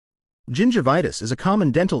Gingivitis is a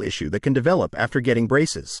common dental issue that can develop after getting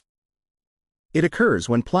braces. It occurs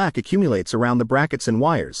when plaque accumulates around the brackets and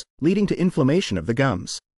wires, leading to inflammation of the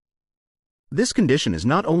gums. This condition is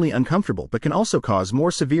not only uncomfortable but can also cause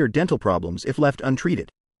more severe dental problems if left untreated.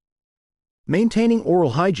 Maintaining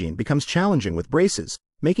oral hygiene becomes challenging with braces,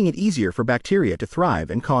 making it easier for bacteria to thrive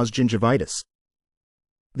and cause gingivitis.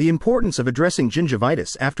 The importance of addressing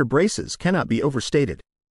gingivitis after braces cannot be overstated.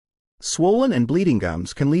 Swollen and bleeding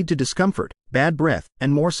gums can lead to discomfort, bad breath,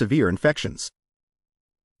 and more severe infections.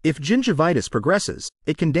 If gingivitis progresses,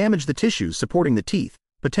 it can damage the tissues supporting the teeth,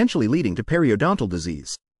 potentially leading to periodontal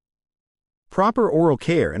disease. Proper oral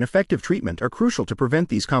care and effective treatment are crucial to prevent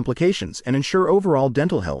these complications and ensure overall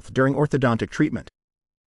dental health during orthodontic treatment.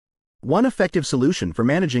 One effective solution for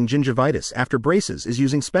managing gingivitis after braces is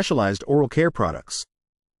using specialized oral care products.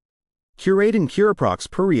 Curaden Curaprox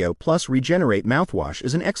Perio Plus Regenerate Mouthwash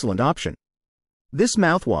is an excellent option. This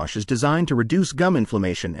mouthwash is designed to reduce gum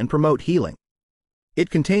inflammation and promote healing.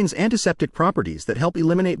 It contains antiseptic properties that help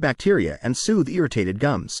eliminate bacteria and soothe irritated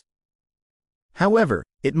gums. However,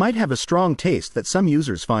 it might have a strong taste that some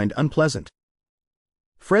users find unpleasant.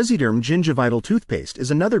 Frezyderm Gingivital Toothpaste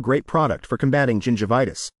is another great product for combating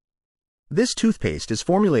gingivitis. This toothpaste is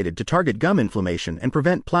formulated to target gum inflammation and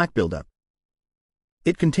prevent plaque buildup.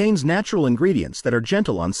 It contains natural ingredients that are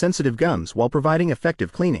gentle on sensitive gums while providing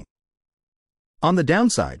effective cleaning. On the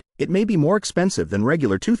downside, it may be more expensive than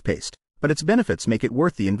regular toothpaste, but its benefits make it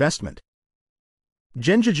worth the investment.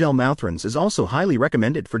 Gengigel Mouthrinse is also highly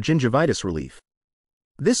recommended for gingivitis relief.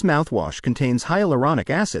 This mouthwash contains hyaluronic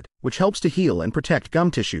acid, which helps to heal and protect gum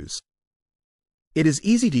tissues. It is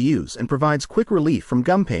easy to use and provides quick relief from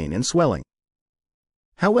gum pain and swelling.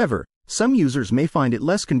 However, some users may find it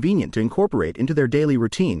less convenient to incorporate into their daily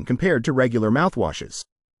routine compared to regular mouthwashes.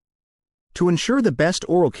 To ensure the best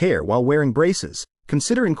oral care while wearing braces,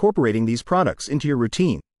 consider incorporating these products into your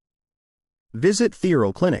routine. Visit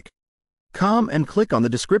Curaden.com and click on the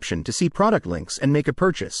description to see product links and make a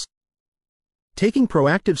purchase. Taking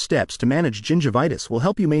proactive steps to manage gingivitis will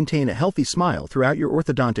help you maintain a healthy smile throughout your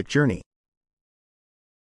orthodontic journey.